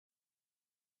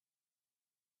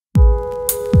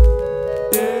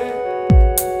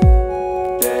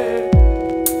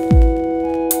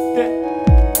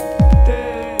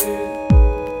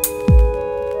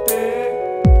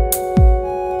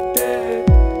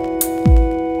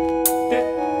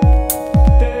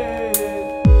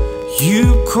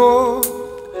caught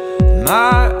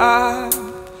my eye.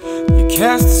 You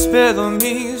cast a spell on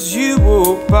me as you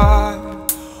walk by.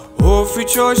 All free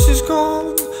choice is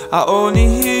gone, I only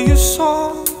hear your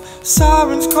song.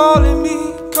 Sirens calling me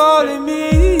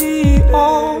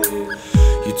on.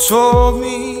 You told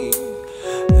me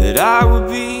that I would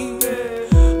be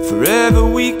forever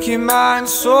weak in mind,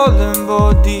 soul and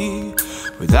body.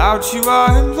 Without you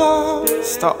I am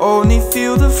lost, I only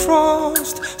feel the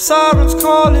frost. Sirens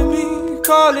calling me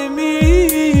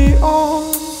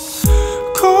on.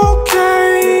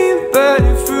 Cocaine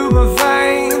burning through my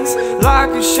veins, like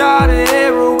a shot of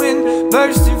heroin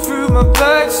bursting through my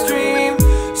bloodstream.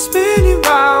 Spinning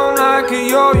round like a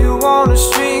yo-yo on a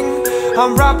string.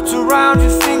 I'm wrapped around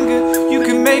your finger, you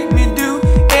can make me do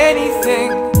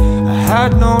anything. I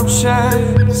had no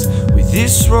chance with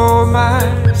this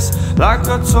romance. Like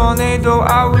a tornado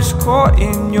I was caught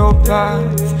in your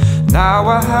path. Now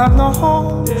I have no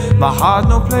home, my heart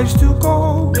no place to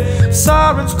go.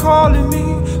 Sirens calling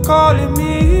me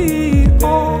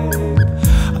on.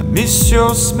 I miss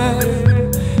your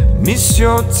smell, miss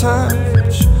your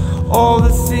touch, all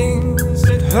the things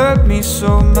that hurt me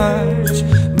so much.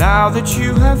 Now that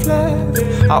you have left,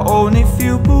 I only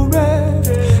feel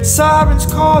bereft. Sirens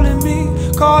calling me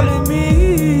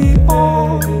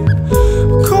on.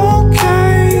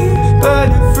 Cocaine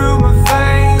burning through my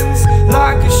veins,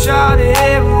 like a shot of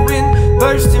heroin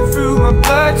bursting through my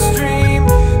bloodstream.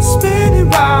 Spinning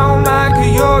round like a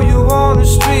yo-yo on a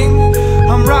string.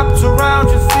 I'm wrapped around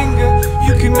your finger,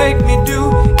 you can make me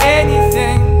do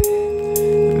anything.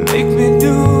 Make me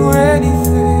do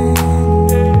anything.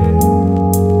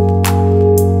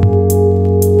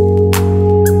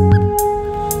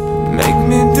 Make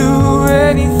me do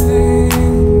anything.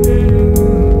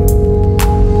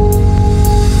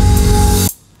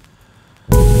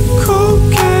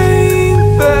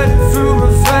 Cocaine burning through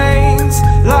my veins,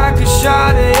 like a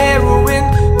shot of heroin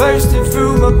bursting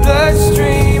through my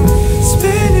bloodstream.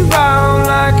 Spinning round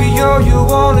like a yo-yo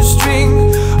on a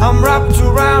string. I'm wrapped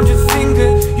around your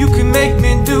finger, you can make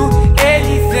me do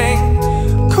anything.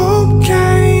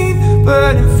 Cocaine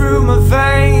burning through my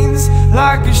veins,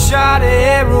 like a shot of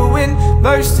heroin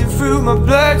bursting through my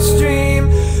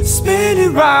bloodstream.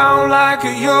 Spinning round like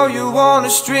a yo-yo on a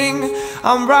string.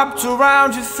 I'm wrapped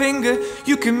around your finger,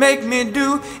 you can make me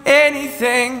do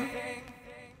anything.